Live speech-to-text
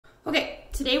Okay,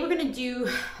 today we're gonna do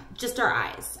just our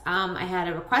eyes. I had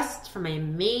a request from my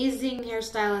amazing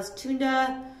hairstylist,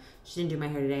 Tunda. She didn't do my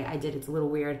hair today. I did. It's a little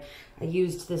weird. I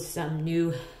used this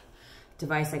new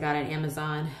device I got on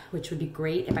Amazon, which would be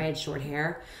great if I had short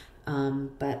hair,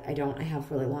 but I don't. I have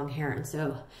really long hair, and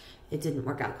so it didn't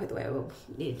work out quite the way I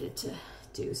needed it to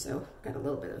do. So got a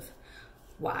little bit of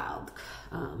wild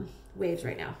waves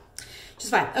right now, which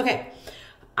is fine. Okay.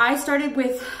 I started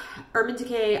with Urban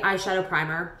Decay eyeshadow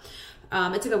primer.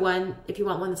 It's a good one if you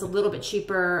want one that's a little bit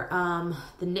cheaper.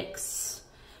 The NYX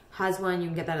has one. You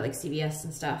can get that at like CVS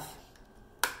and stuff.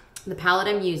 The palette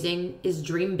I'm using is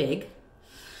Dream Big.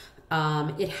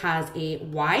 It has a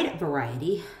wide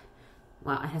variety.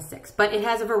 Well, it has 6, but it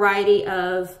has a variety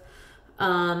of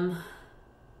 8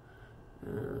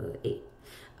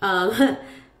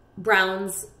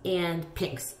 browns and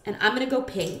pinks. And I'm gonna go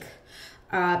pink.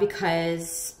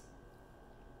 Because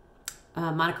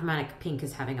monochromatic pink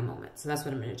is having a moment. So that's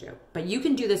what I'm going to do. But you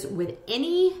can do this with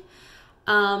any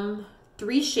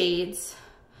 3 shades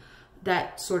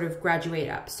that sort of graduate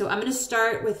up. So I'm going to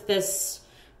start with this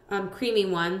creamy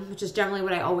one, which is generally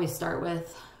what I always start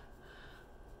with.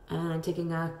 And I'm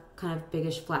taking a kind of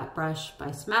biggish flat brush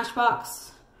by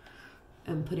Smashbox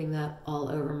and putting that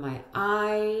all over my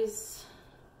eyes.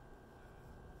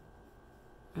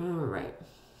 All right.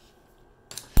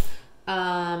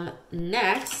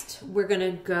 Next, we're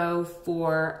gonna go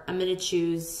for, I'm gonna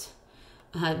choose,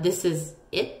 this is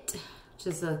It, which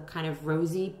is a kind of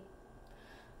rosy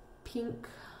pink.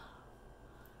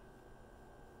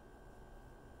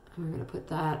 And we're gonna put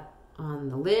that on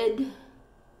the lid.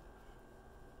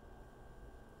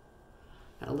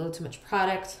 Got a little too much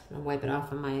product. I'm gonna wipe it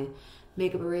off on my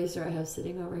makeup eraser I have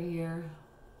sitting over here.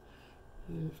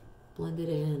 And blend it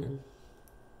in and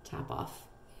tap off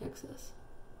the excess.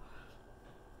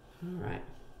 All right,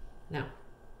 now,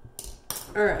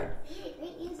 all right. The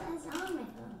great news is on my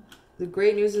phone. The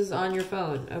great news is on your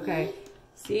phone. Okay,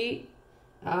 see?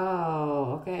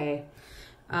 Oh, okay.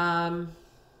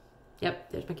 Yep,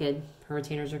 there's my kid. Her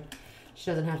retainers are, she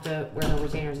doesn't have to wear her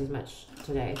retainers as much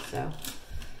today, so.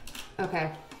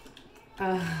 Okay.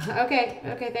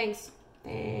 Okay, thanks.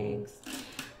 Thanks.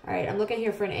 All right, I'm looking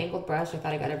here for an angled brush. I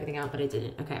thought I got everything out, but I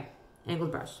didn't. Okay, angled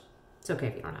brush. It's okay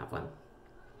if you don't have one.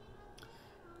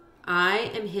 I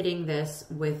am hitting this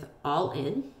with All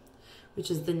In,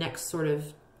 which is the next sort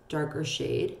of darker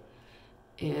shade,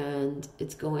 and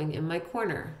it's going in my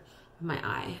corner of my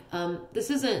eye. This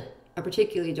isn't a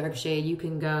particularly dark shade. You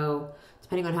can go,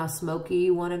 depending on how smoky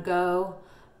you want to go,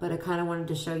 but I kind of wanted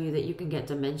to show you that you can get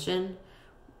dimension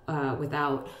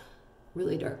without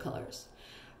really dark colors.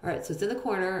 All right, so it's in the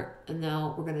corner, and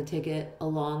now we're going to take it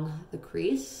along the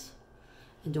crease.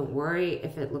 And don't worry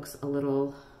if it looks a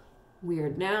little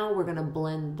weird now. We're gonna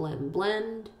blend, blend,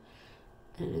 blend,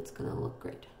 and it's gonna look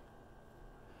great.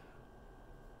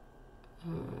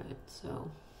 All right,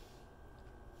 so,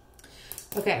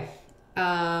 okay.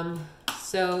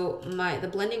 So the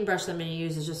blending brush that I'm gonna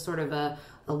use is just sort of a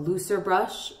looser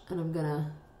brush, and I'm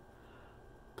gonna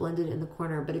blend it in the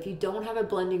corner. But if you don't have a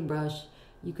blending brush,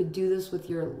 you could do this with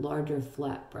your larger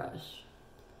flat brush.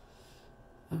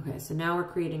 Okay, so now we're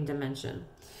creating dimension.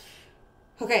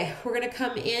 Okay, we're gonna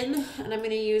come in, and I'm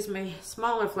gonna use my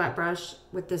smaller flat brush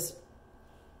with this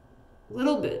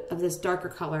little bit of this darker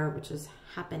color, which is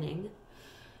happening.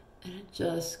 And I'm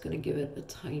just gonna give it a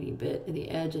tiny bit in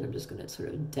the edge, and I'm just gonna sort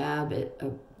of dab it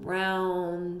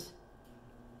around.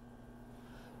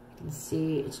 You can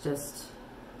see it's just,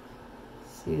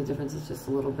 see the difference? It's just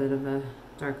a little bit of a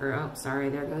darker, oh, sorry,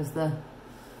 there goes the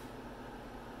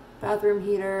bathroom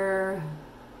heater.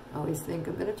 I always think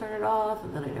I'm gonna turn it off,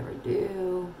 and then I never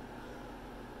do.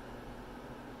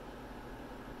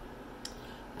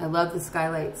 I love the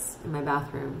skylights in my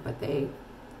bathroom, but they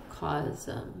cause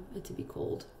it to be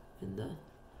cold in the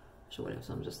show,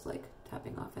 so I'm just like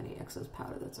tapping off any excess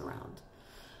powder that's around.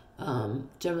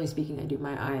 Generally speaking, I do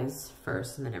my eyes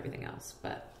first and then everything else,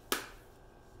 but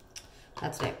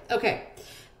that's it. Okay,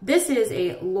 this is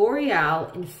a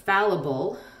L'Oreal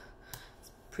Infallible.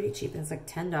 It's pretty cheap, it's like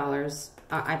 $10.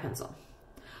 Eye pencil.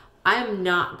 I'm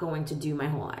not going to do my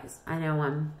whole eyes. I know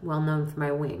I'm well known for my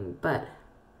wing, but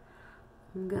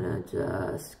I'm gonna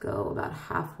just go about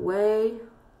halfway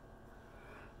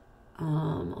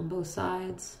on both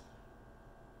sides.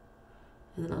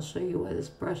 And then I'll show you why this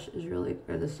brush is really,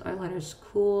 or this eyeliner is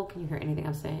cool. Can you hear anything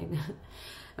I'm saying?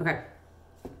 Okay.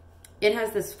 It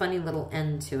has this funny little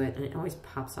end to it, and it always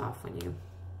pops off when you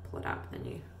pull it out, and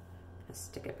then you just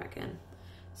stick it back in.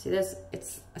 See this?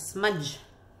 It's a smudge.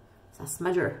 It's a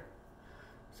smudger.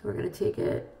 So we're gonna take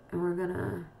it and we're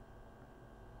gonna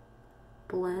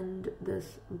blend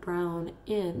this brown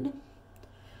in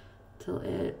till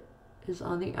it is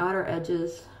on the outer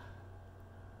edges.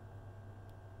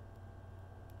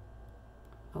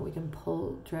 But we can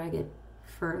drag it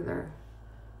further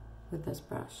with this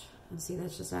brush. And see,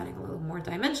 that's just adding a little more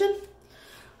dimension.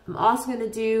 I'm also gonna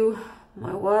do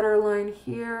my waterline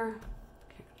here.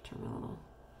 Okay, I'm gonna turn my little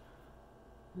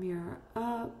mirror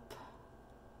up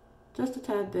just a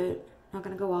tad bit. Not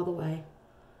gonna go all the way.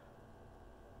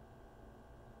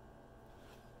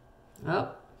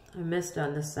 Oh, I missed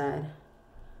on this side.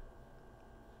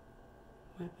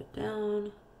 Wipe it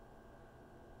down.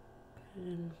 Put it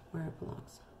in where it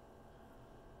belongs.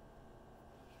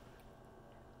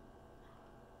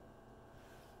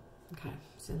 Okay,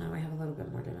 so now I have a little bit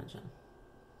more dimension.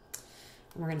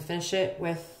 And we're gonna finish it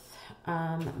with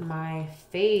my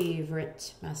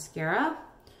favorite mascara,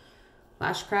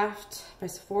 Lash Craft by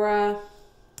Sephora.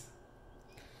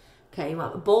 Okay, you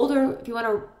want a bolder, if you want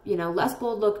a, you know, less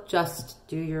bold look, just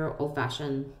do your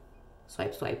old-fashioned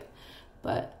swipe, swipe.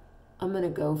 But I'm gonna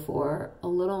go for a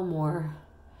little more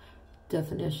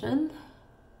definition.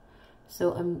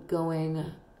 So I'm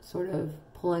going sort of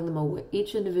pulling them away,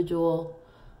 each individual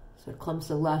sort of clumps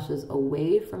of lashes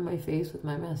away from my face with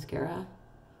my mascara.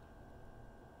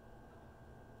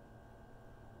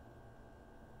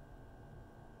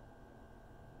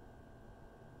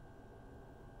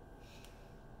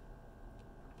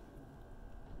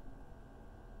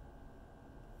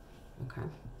 Okay,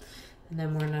 and then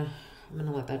I'm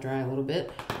gonna let that dry a little bit.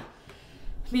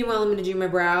 Meanwhile, I'm gonna do my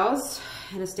brows.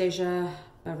 Anastasia,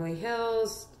 Beverly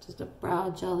Hills, just a brow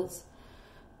gel. It's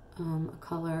a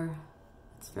color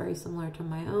it's very similar to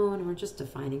my own, and we're just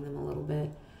defining them a little bit,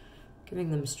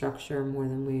 giving them structure more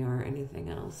than we are anything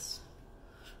else.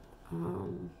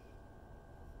 And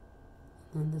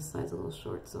this side's a little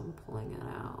short, so I'm pulling it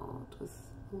out with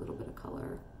a little bit of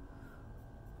color.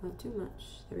 Not too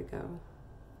much. There we go.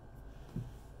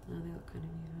 Now they look kind of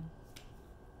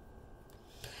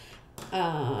even.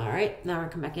 All right, now we're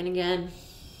gonna come back in again.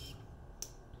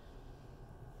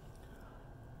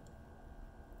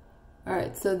 All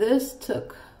right, so this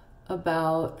took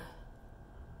about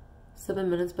 7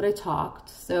 minutes, but I talked.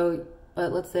 So,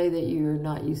 but let's say that you're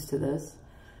not used to this.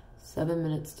 7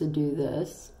 minutes to do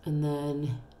this, and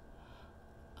then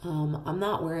I'm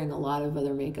not wearing a lot of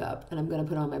other makeup, and I'm gonna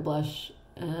put on my blush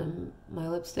and my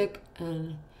lipstick,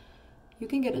 and you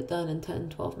can get it done in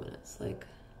 10-12 minutes. Like,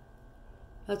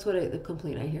 that's what the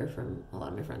complaint I hear from a lot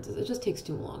of my friends is it just takes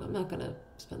too long. I'm not gonna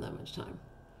spend that much time.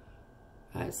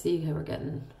 All right, see how we're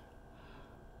getting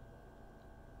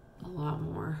a lot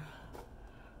more.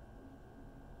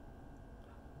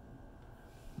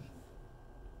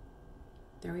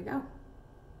 There we go.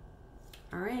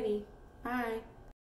 Alrighty, bye.